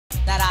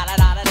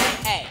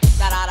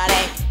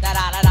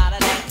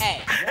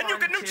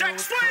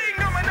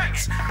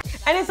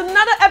And it's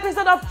another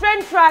episode of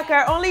Trend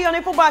Tracker, only on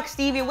Infobox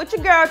TV with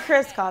your girl,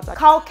 Chris Carter.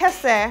 Carl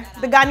Kese,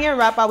 the Ghanaian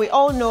rapper we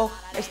all know,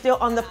 is still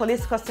under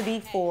police custody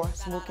for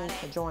smoking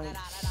a joint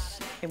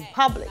in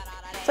public.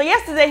 So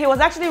yesterday, he was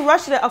actually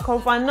rushed to the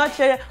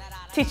Akomfanoche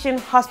Teaching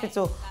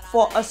Hospital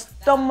for a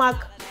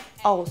stomach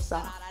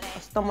ulcer, a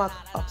stomach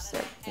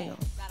upset, you know.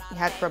 He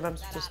had problems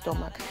with his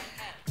stomach.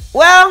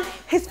 Well,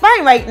 he's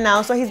fine right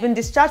now, so he's been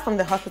discharged from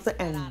the hospital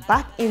and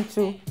back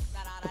into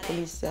the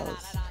police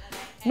cells.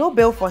 No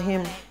bail for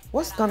him.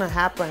 What's gonna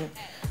happen?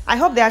 I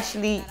hope they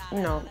actually,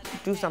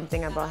 do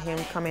something about him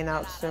coming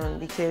out soon,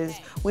 because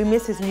we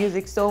miss his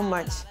music so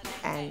much,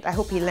 and I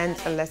hope he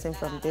learns a lesson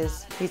from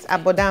this. His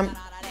abodam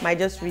might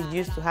just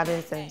reduce to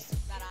having sense.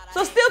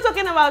 So still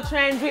talking about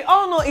trends, we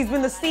all know it's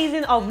been the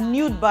season of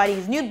nude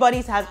bodies. Nude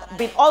bodies has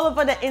been all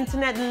over the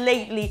internet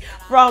lately,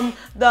 from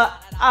the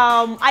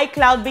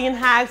iCloud being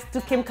hacked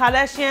to Kim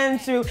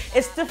Kardashian to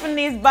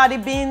Stephanie's body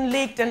being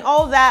leaked and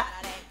all that.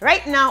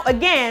 Right now,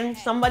 again,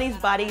 somebody's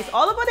body is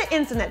all over the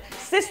internet.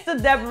 Sister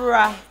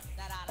Deborah,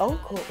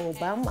 Uncle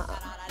Obama,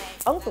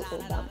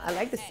 I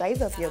like the size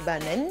of your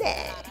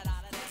banana.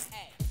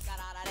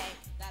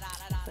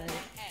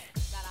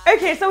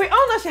 Okay, so we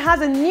all know she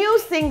has a new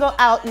single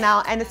out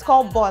now, and it's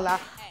called Bola.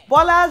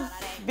 Bola's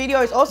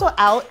video is also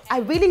out. I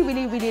really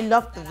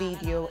love the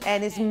video,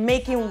 and it's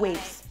making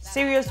waves,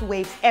 serious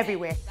waves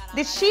everywhere.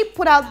 Did she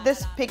put out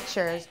these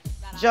pictures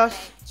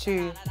just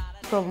to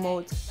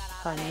promote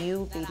her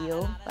new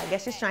video? I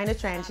guess she's trying to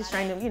trend. She's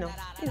trying to,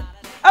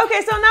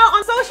 Okay, so now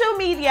on social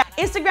media,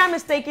 Instagram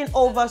is taking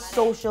over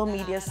social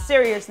media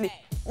seriously.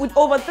 With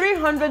over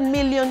 300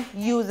 million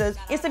users,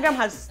 Instagram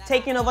has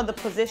taken over the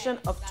position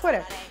of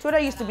Twitter. Twitter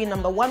used to be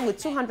 #1 with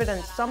 200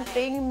 and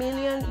something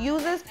million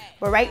users,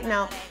 but right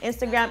now,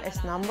 Instagram is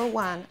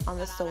 #1 on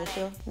the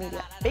social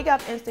media. Big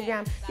up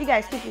Instagram. You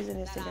guys keep using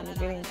Instagram.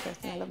 It's really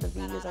interesting. I love the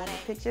videos, I love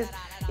the pictures.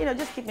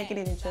 Just keep making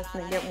it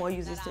interesting and get more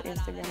users to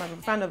Instagram. I'm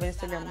a fan of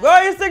Instagram. Go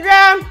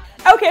Instagram!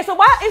 Okay, so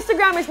while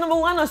Instagram is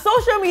 #1 on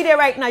social media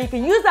right now, you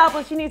can use the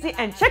opportunity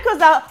and check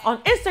us out on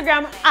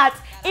Instagram at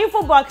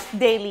Infobox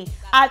Daily.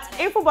 At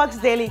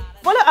Infobox Daily.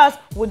 Follow us,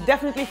 we'll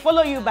definitely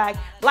follow you back.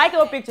 Like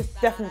our pictures,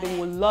 definitely,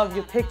 we'll love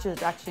your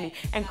pictures actually,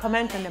 and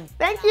comment on them.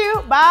 Thank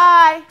you,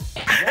 bye.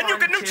 And you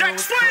can do